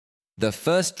The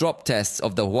first drop tests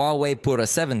of the HUAWEI Pura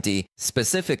 70,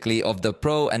 specifically of the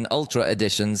Pro and Ultra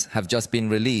editions, have just been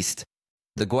released.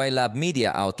 The HUAWEI Lab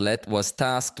media outlet was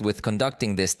tasked with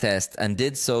conducting this test and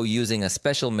did so using a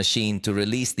special machine to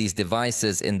release these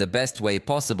devices in the best way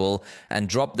possible and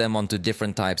drop them onto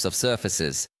different types of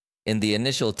surfaces. In the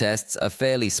initial tests, a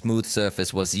fairly smooth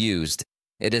surface was used.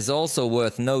 It is also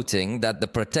worth noting that the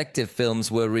protective films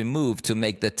were removed to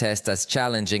make the test as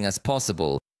challenging as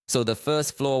possible. So the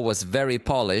first floor was very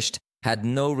polished, had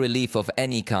no relief of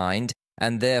any kind,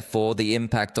 and therefore the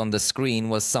impact on the screen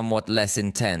was somewhat less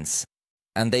intense.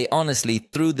 And they honestly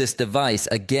threw this device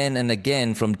again and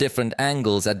again from different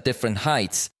angles at different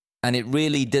heights, and it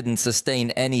really didn't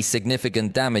sustain any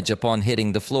significant damage upon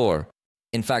hitting the floor.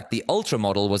 In fact, the Ultra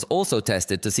model was also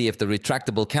tested to see if the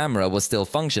retractable camera was still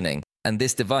functioning, and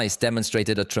this device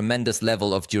demonstrated a tremendous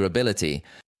level of durability.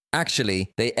 Actually,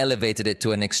 they elevated it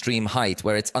to an extreme height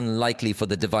where it's unlikely for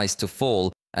the device to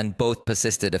fall, and both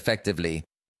persisted effectively.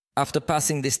 After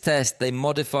passing this test, they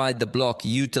modified the block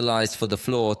utilized for the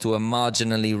floor to a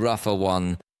marginally rougher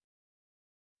one.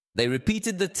 They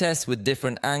repeated the test with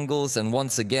different angles, and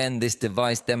once again this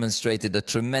device demonstrated a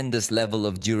tremendous level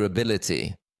of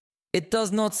durability. It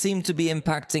does not seem to be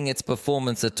impacting its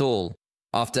performance at all.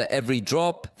 After every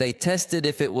drop, they tested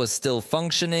if it was still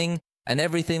functioning, and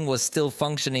everything was still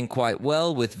functioning quite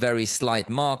well, with very slight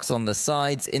marks on the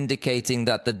sides indicating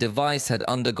that the device had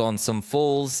undergone some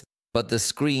falls, but the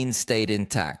screen stayed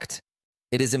intact.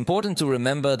 It is important to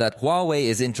remember that HUAWEI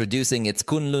is introducing its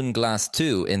Kunlun Glass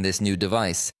 2 in this new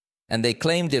device, and they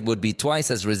claimed it would be twice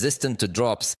as resistant to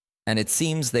drops, and it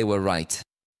seems they were right.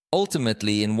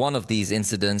 Ultimately, in one of these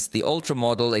incidents, the Ultra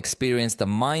model experienced a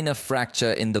minor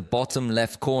fracture in the bottom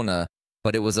left corner,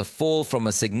 but it was a fall from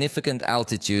a significant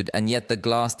altitude, and yet the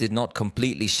glass did not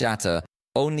completely shatter,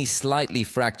 only slightly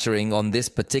fracturing on this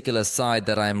particular side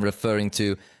that I am referring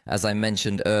to, as I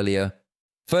mentioned earlier.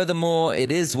 Furthermore,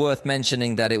 it is worth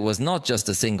mentioning that it was not just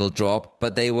a single drop,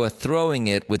 but they were throwing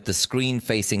it with the screen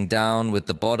facing down, with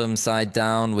the bottom side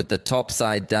down, with the top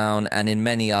side down, and in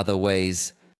many other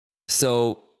ways.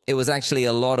 So it was actually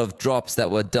a lot of drops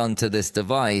that were done to this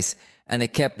device, and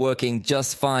it kept working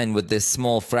just fine with this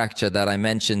small fracture that I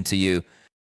mentioned to you.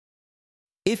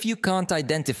 If you can't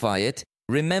identify it,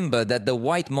 remember that the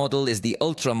white model is the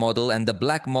Ultra model and the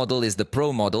black model is the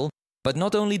Pro model, but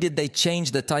not only did they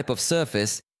change the type of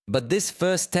surface, but this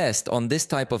first test on this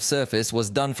type of surface was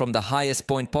done from the highest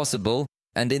point possible,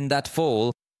 and in that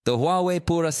fall, the HUAWEI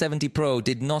Pura 70 Pro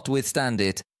did not withstand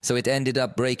it, so it ended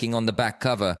up breaking on the back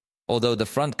cover, although the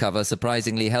front cover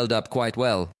surprisingly held up quite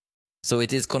well. So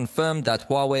it is confirmed that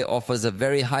HUAWEI offers a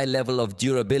very high level of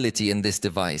durability in this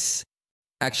device.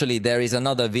 Actually, there is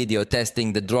another video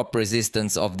testing the drop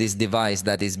resistance of this device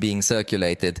that is being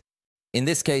circulated. In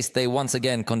this case, they once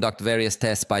again conduct various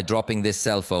tests by dropping this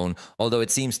cell phone, although it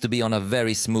seems to be on a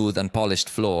very smooth and polished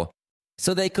floor.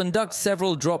 So they conduct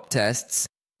several drop tests,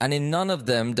 and in none of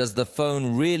them does the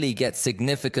phone really get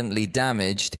significantly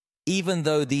damaged, even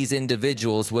though these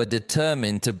individuals were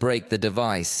determined to break the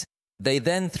device. They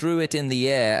then threw it in the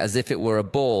air as if it were a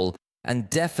ball, and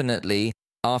definitely,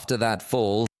 after that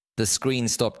fall, the screen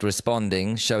stopped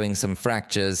responding, showing some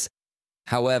fractures.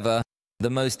 However,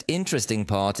 the most interesting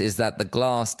part is that the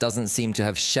glass doesn't seem to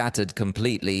have shattered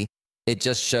completely, it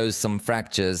just shows some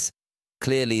fractures.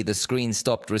 Clearly, the screen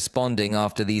stopped responding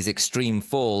after these extreme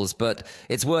falls, but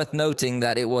it's worth noting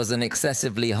that it was an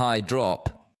excessively high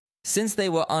drop. Since they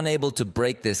were unable to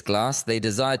break this glass, they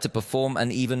desired to perform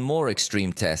an even more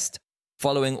extreme test.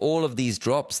 Following all of these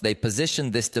drops, they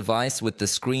positioned this device with the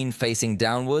screen facing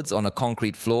downwards on a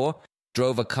concrete floor,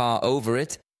 drove a car over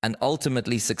it, and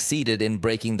ultimately succeeded in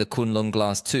breaking the Kunlun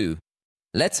Glass 2.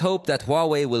 Let's hope that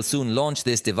HUAWEI will soon launch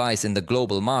this device in the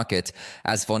global market,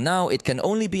 as for now it can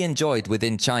only be enjoyed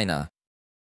within China.